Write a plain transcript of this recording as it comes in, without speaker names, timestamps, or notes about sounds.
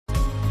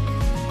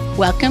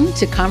Welcome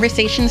to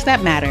Conversations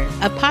That Matter,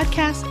 a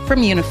podcast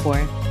from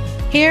Uniphore.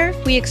 Here,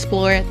 we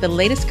explore the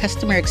latest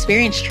customer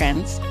experience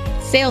trends,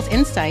 sales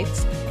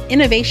insights,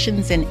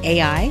 innovations in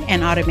AI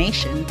and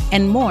automation,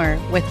 and more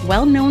with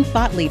well-known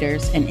thought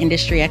leaders and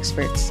industry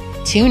experts.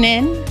 Tune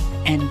in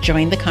and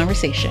join the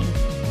conversation.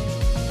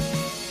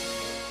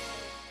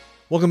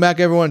 Welcome back,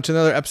 everyone, to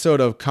another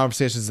episode of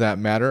Conversations That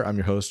Matter. I'm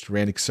your host,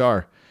 Randy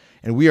Ksar,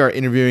 and we are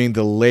interviewing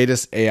the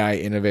latest AI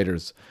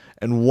innovators.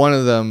 And one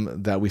of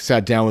them that we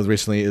sat down with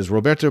recently is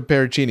Roberto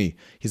Pieraccini.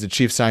 He's a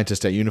chief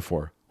scientist at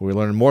Uniphore, where we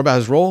learn more about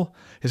his role,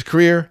 his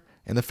career,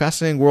 and the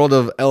fascinating world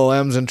of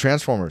LLMs and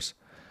transformers.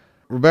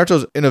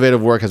 Roberto's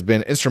innovative work has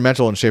been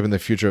instrumental in shaping the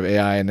future of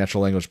AI and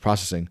natural language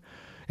processing.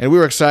 And we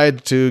were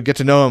excited to get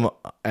to know him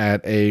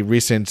at a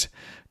recent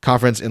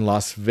conference in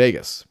Las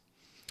Vegas.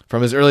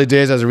 From his early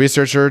days as a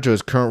researcher to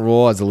his current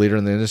role as a leader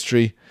in the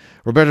industry,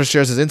 Roberto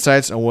shares his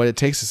insights on what it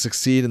takes to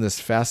succeed in this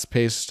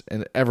fast-paced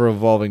and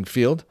ever-evolving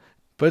field.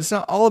 But it's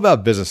not all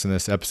about business in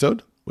this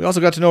episode. We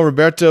also got to know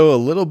Roberto a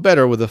little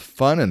better with a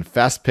fun and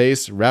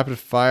fast-paced,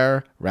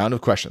 rapid-fire round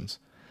of questions.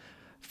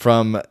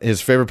 From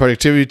his favorite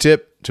productivity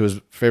tip to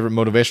his favorite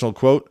motivational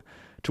quote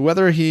to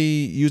whether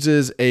he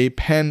uses a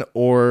pen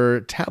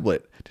or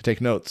tablet to take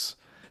notes.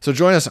 So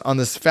join us on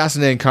this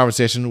fascinating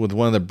conversation with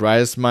one of the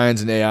brightest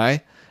minds in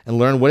AI and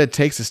learn what it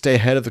takes to stay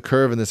ahead of the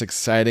curve in this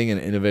exciting and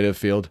innovative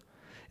field.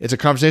 It's a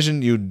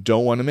conversation you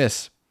don't want to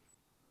miss.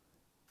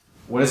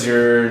 What is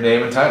your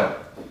name and title?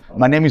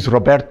 My name is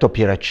Roberto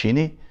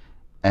Pieraccini,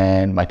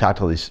 and my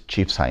title is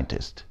Chief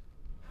Scientist.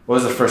 What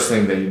was the first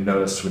thing that you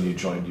noticed when you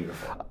joined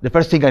Uniphore? The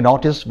first thing I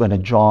noticed when I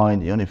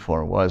joined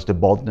Uniphore was the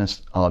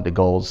boldness of the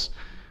goals,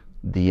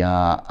 the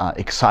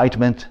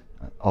excitement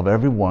of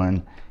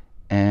everyone,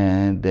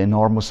 and the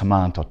enormous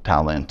amount of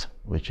talent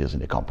which is in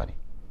the company.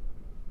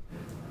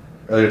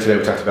 Earlier today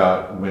we talked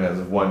about win as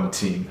one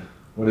team.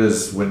 What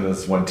does win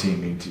as one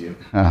team mean to you?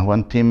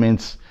 One team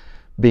means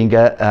being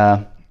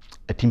a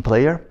team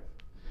player,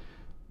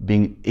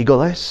 being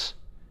egoless,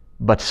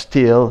 but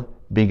still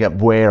being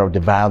aware of the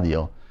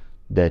value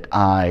that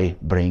I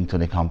bring to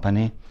the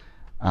company.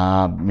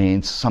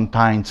 Means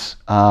sometimes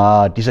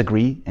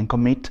disagree and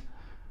commit,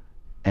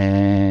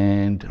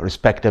 and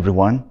respect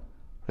everyone,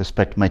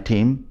 respect my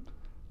team,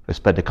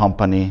 respect the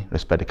company,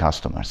 respect the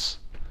customers.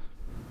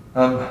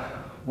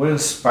 What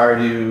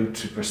inspired you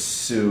to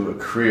pursue a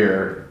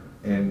career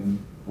in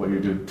what you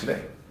do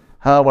today?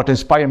 What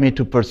inspired me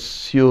to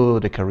pursue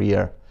the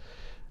career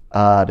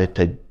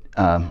that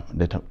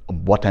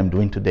what I'm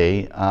doing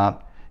today.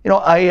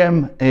 I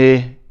am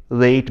a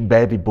late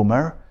baby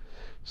boomer,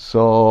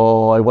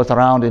 so I was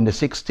around in the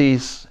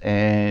 60s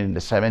and the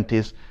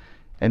 70s,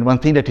 and one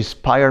thing that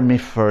inspired me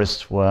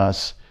first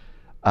was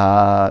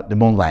the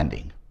moon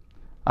landing.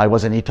 I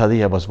was in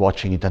Italy, I was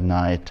watching it at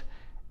night,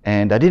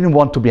 and I didn't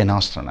want to be an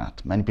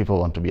astronaut. Many people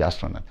want to be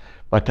astronaut,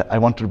 but I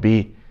want to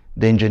be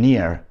the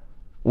engineer,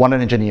 one of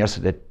the engineers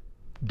that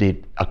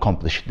did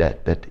accomplish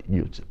that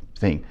huge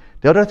thing.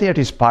 The other thing that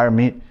inspired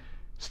me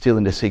still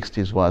in the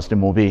 60s was the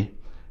movie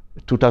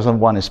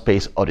 2001: A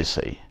Space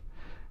Odyssey.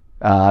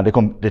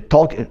 The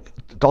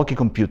talking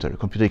computer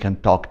you can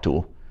talk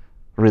to,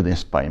 really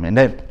inspired me. And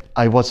then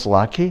I was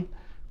lucky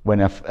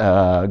when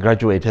I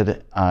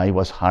graduated. I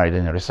was hired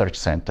in a research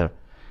center,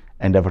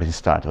 and everything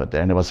started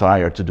there. And I was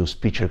hired to do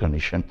speech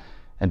recognition,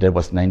 and that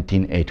was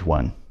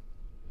 1981.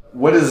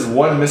 What is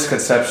one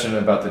misconception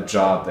about the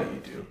job that you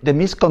do? The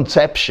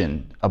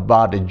misconception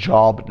about the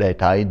job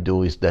that I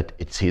do is that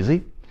it's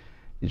easy.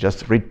 You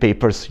just read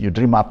papers, you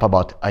dream up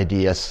about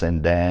ideas,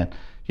 and then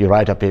you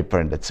write a paper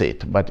and that's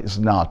it. But it's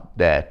not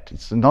that.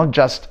 It's not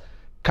just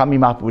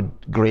coming up with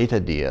great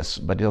ideas,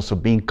 but also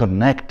being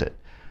connected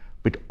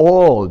with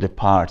all the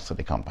parts of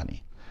the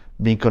company.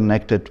 Being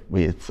connected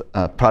with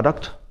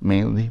product,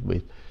 mainly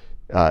with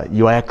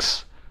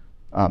UX,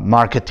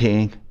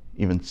 marketing,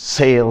 even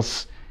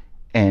sales,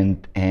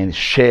 and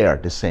share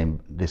the same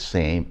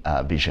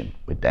vision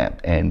with them,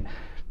 and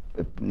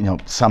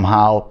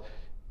somehow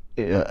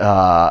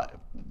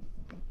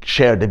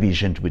share the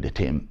vision with the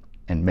team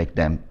and make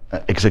them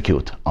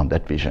execute on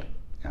that vision.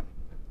 Yeah.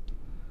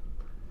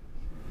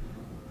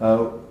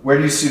 Where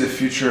do you see the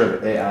future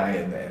of AI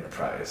in the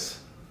enterprise?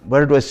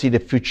 Where do I see the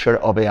future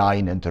of AI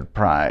in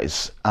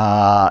enterprise?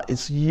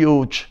 It's a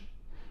huge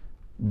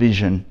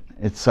vision.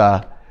 It's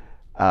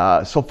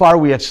so far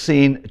we have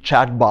seen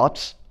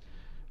chatbots.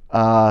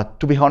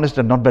 To be honest,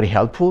 they're not very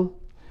helpful.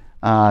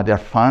 They're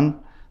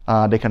fun.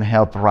 They can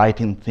help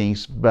writing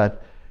things,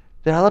 but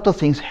there are a lot of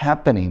things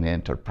happening in the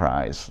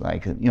enterprise.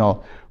 Like,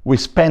 we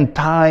spend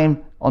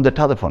time on the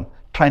telephone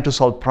trying to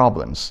solve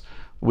problems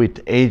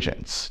with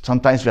agents.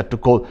 Sometimes we have to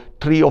call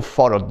 3 or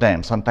 4 of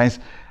them. Sometimes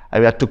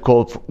we have to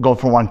go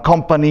from one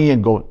company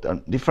and go to a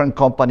different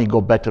company,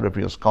 go back to the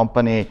previous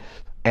company.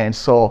 And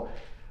so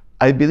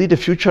I believe the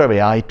future of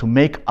AI to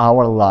make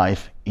our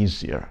life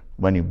easier.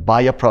 When you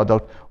buy a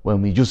product,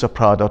 when we use a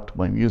product,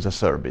 when we use a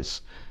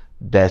service,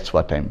 that's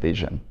what I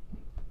envision.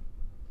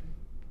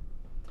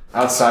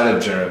 Outside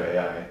of generative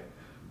AI,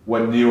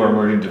 what new or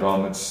emerging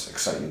developments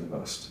excite you the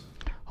most?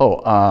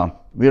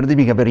 We are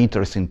living a very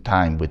interesting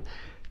time with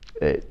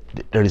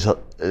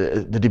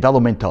the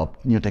development of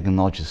new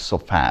technologies so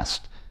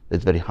fast.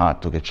 It's very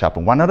hard to catch up.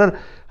 And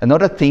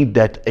another thing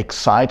that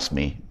excites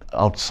me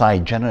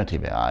outside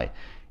generative AI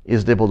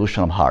is the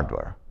evolution of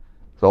hardware.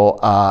 So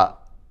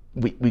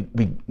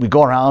we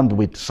go around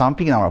with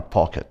something in our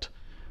pocket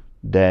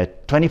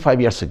that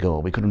 25 years ago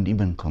we couldn't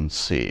even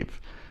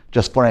conceive.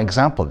 Just for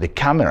example, the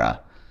camera,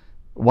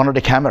 one of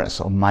the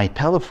cameras on my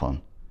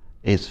telephone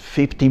is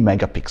 50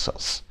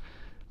 megapixels.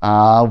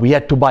 We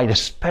had to buy the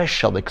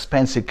special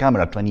expensive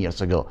camera 20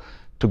 years ago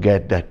to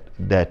get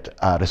that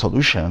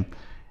resolution,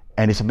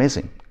 and it's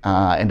amazing.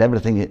 And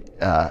everything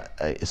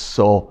is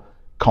so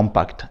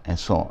compact and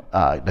so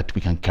that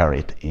we can carry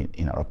it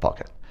in our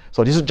pocket.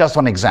 So this is just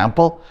one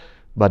example,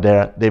 but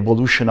the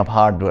evolution of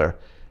hardware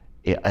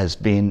has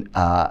been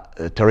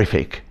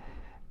terrific,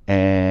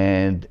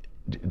 and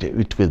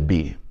it will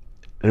be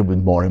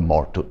more and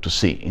more to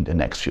see in the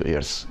next few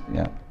years.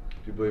 Yeah. Do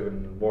you believe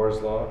in Moore's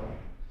law?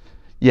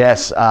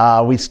 Yes,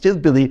 we still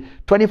believe.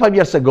 25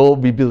 years ago,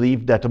 we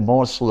believed that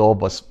Moore's law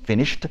was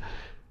finished,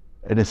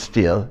 and it's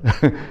still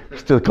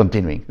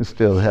continuing.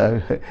 Still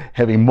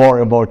having more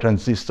and more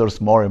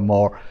transistors, more and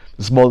more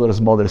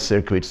smaller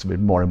circuits with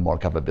more and more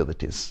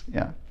capabilities.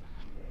 Yeah.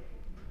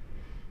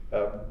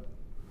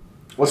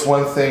 What's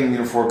one thing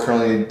Uniphore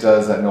currently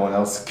does that no one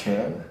else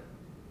can?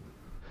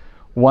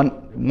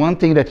 One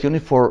thing that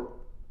Uniphore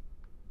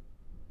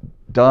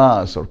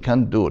does or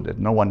can do that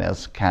no one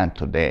else can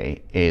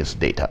today is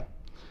data.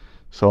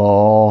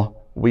 So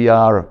we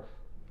are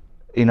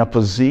in a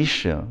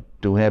position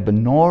to have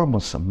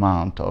enormous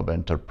amount of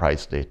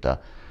enterprise data,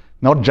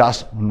 not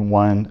just on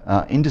one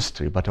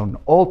industry, but on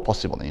all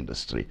possible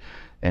industry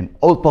and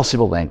all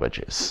possible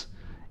languages,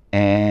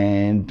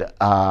 and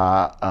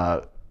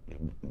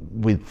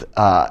with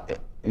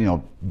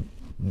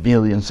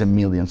billions and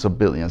millions of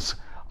billions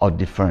of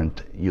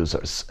different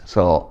users.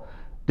 So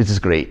this is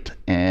great,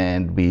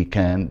 and we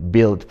can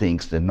build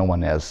things that no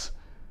one else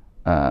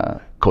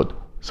could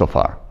so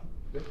far.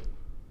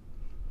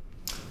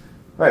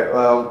 Right,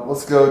 well,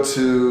 let's go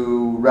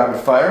to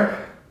rapid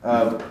fire.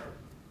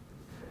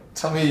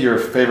 Tell me your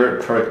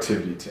favorite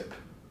productivity tip.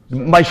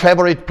 My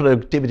favorite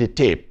productivity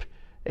tip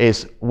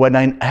is when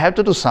I have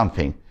to do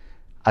something,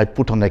 I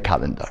put on the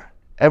calendar.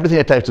 Everything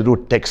that I have to do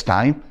takes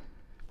time.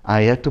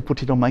 I have to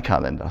put it on my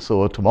calendar.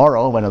 So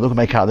tomorrow, when I look at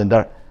my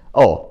calendar,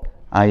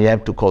 I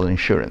have to call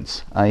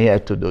insurance. I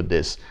have to do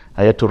this.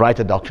 I have to write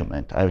a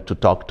document. I have to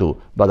talk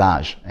to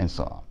Balaj, and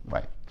so on.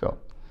 Right. So,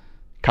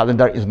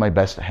 calendar is my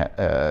best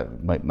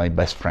my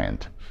best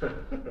friend.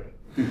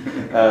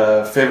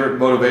 Favorite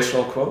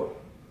motivational quote?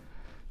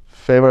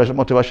 Favorite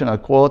motivational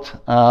quote?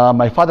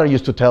 My father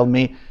used to tell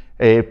me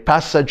a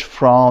passage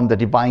from the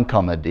Divine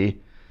Comedy.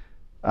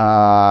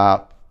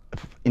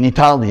 In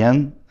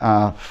Italian,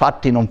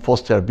 fatti non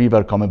foster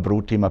viver come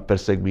bruti, ma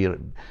perseguir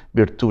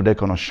virtude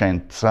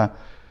conoscenza.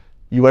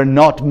 You are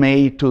not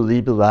made to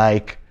live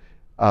like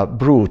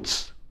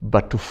brutes,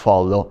 but to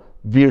follow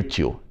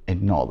virtue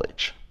and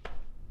knowledge.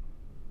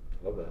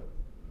 Love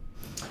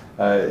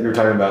that. You were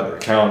talking about the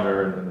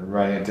calendar and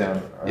writing it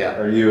down.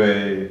 Are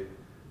you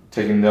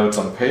taking notes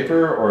on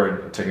paper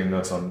or taking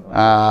notes on?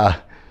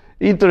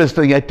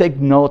 Interesting. I take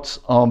notes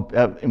on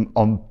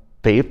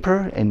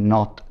paper and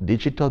not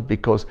digital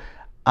because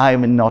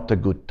I'm not a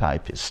good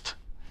typist.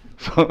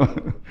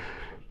 So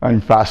I'm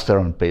faster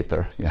on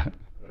paper. Yeah.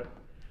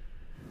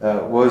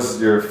 What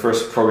was your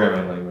first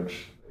programming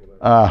language?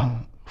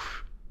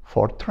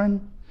 Fortran.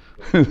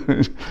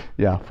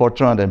 Yeah,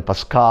 Fortran, then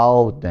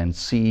Pascal, then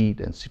C,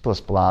 then C++,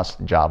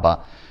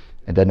 Java,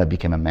 and then I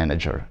became a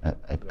manager.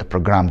 I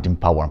programmed in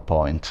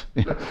PowerPoint.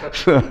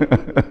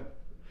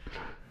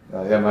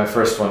 My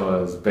first one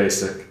was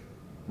BASIC.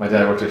 My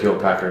dad worked at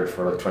Hewlett Packard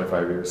for like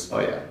 25 years. Oh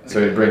yeah.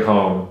 So he'd bring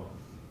home,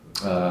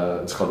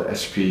 it's called the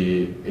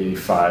HP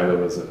 85. It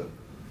was a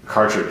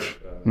cartridge.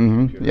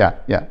 Yeah.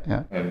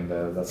 And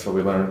that's what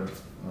we learned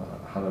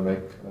how to make.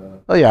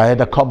 I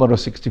had a Commodore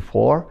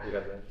 64,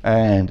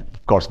 and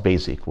of course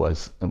BASIC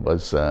was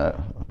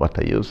what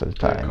I used at the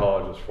time. In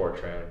college was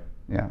Fortran.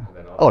 Yeah.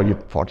 You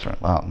Fortran.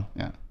 Wow.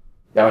 Yeah.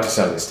 Yeah, I went to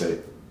San Jose State,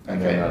 and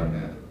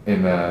then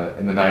in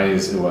the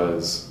 90s it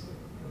was.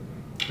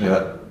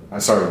 I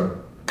started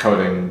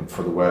coding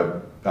for the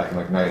web back in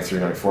like 93,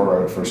 94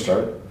 when I first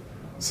started.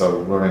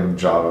 So learning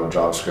Java,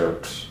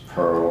 JavaScript,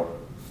 Perl,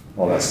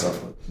 all that stuff.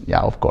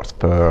 Yeah, of course,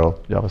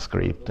 Perl,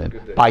 JavaScript,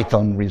 and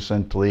Python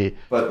recently.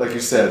 But like you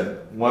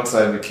said, once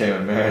I became a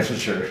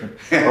manager,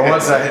 or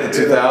once I hit the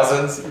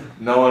 2000s,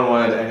 no one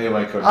wanted any of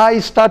my code. I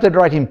started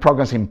writing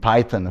programs in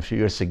Python a few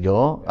years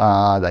ago,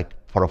 like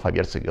 4 or 5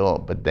 years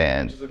ago, but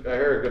then... I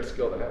heard a good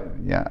skill to have.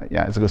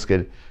 Yeah, it's a good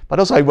skill. But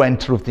also I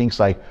went through things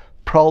like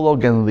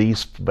Prolog and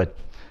Lisp, but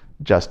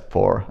just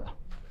for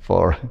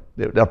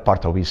they're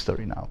part of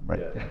history now,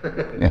 right?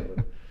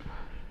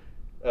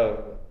 Yeah.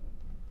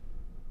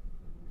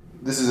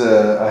 This is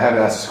I haven't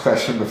asked this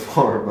question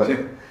before,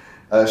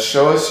 but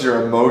show us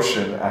your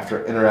emotion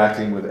after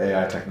interacting with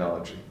AI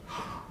technology.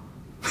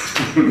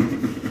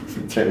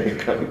 There you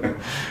go.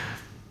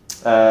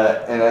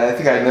 And I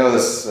think I know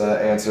this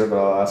answer, but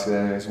I'll ask it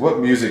anyways. What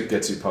music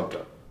gets you pumped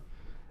up?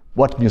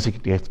 What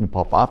music gets me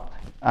pop up?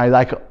 I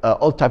like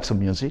all types of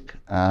music.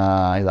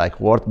 I like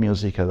world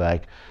music, I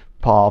like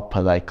pop, I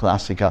like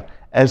classical.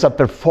 As a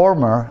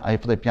performer, I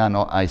play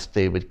piano, I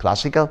stay with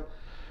classical.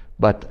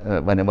 But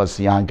when I was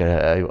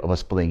younger, I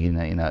was playing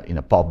in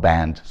a pop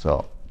band.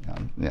 So,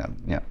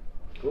 yeah.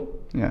 Cool.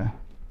 Yeah.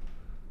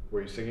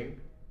 Were you singing?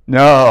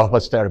 No, it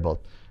was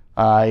terrible.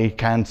 I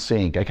can't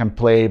sing. I can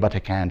play, but I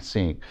can't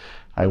sing.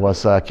 I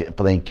was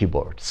playing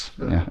keyboards.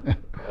 Yeah.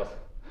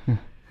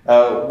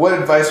 What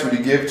advice would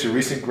you give to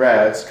recent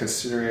grads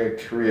considering a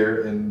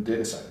career in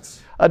data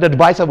science? The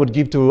advice I would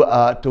give to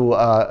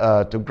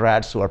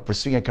grads who are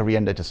pursuing a career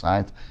in data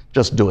science: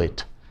 just do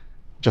it.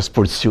 Just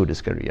pursue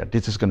this career.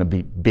 This is going to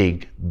be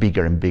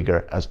bigger and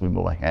bigger as we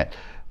move ahead.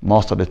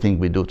 Most of the things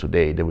we do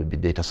today, there will be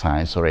data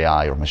science or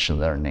AI or machine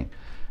learning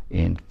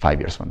in 5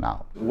 years from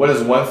now. What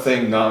is one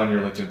thing not on your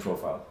LinkedIn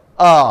profile?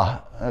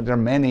 There are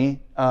many.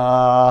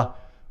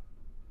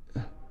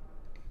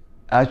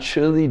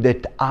 Actually,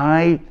 that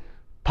I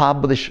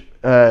publish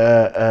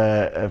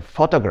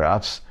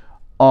photographs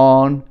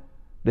on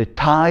the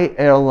Thai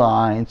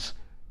Airlines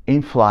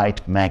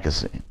in-flight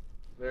magazine.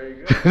 There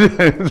you go.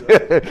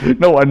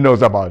 No one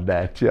knows about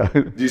that. Yeah.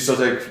 Do you still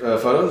take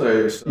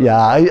photos? Or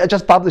Yeah, I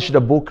just published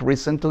a book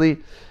recently.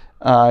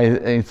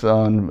 It's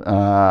on.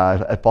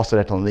 I posted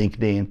it on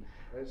LinkedIn.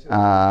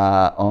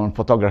 On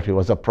photography. It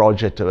was a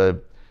project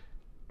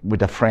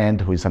with a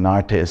friend who is an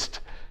artist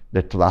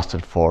that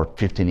lasted for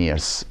 15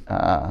 years.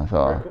 Very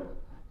cool.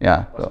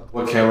 Yeah.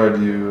 What camera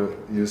do you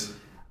use?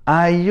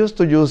 I used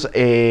to use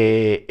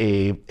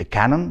a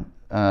Canon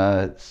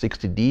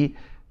 60D.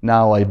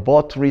 Now I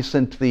bought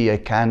recently a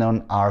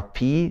Canon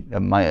RP.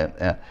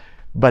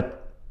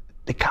 But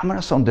the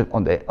cameras on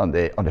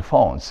the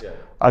phones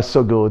are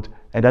so good,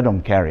 and I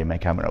don't carry my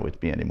camera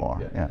with me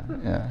anymore.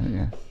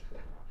 Yeah.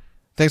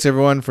 Thanks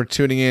everyone for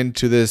tuning in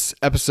to this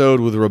episode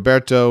with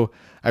Roberto.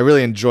 I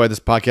really enjoyed this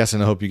podcast,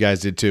 and I hope you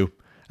guys did too.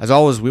 As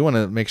always, we want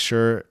to make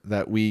sure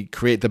that we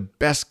create the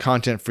best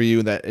content for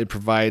you, that it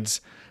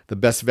provides the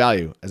best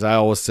value. As I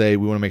always say,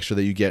 we want to make sure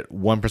that you get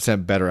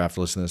 1% better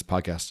after listening to this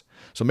podcast.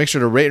 So make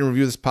sure to rate and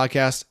review this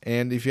podcast.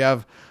 And if you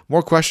have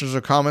more questions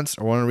or comments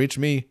or want to reach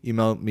me,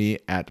 email me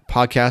at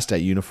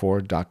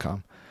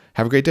podcast@uniphore.com.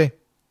 Have a great day.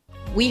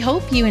 We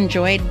hope you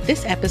enjoyed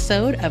this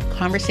episode of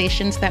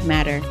Conversations That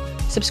Matter.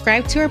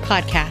 Subscribe to our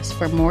podcast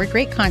for more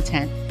great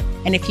content.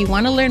 And if you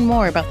want to learn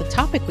more about the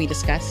topic we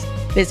discussed,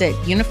 visit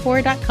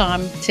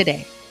uniphore.com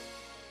today.